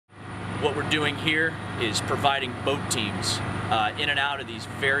What we're doing here is providing boat teams in and out of these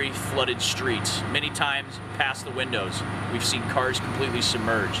very flooded streets. Many times past the windows, we've seen cars completely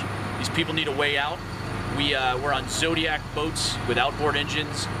submerged. These people need a way out. We're on Zodiac boats with outboard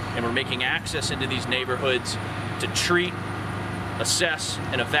engines, and we're making access into these neighborhoods to treat, assess,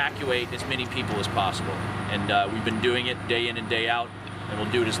 and evacuate as many people as possible. And we've been doing it day in and day out, and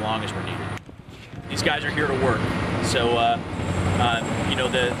we'll do it as long as we're needed. These guys are here to work. So, you know,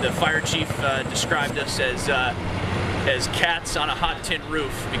 the fire chief described us as cats on a hot tin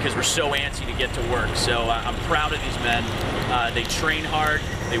roof because we're so antsy to get to work. So I'm proud of these men. They train hard,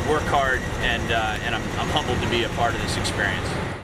 they work hard, and I'm humbled to be a part of this experience.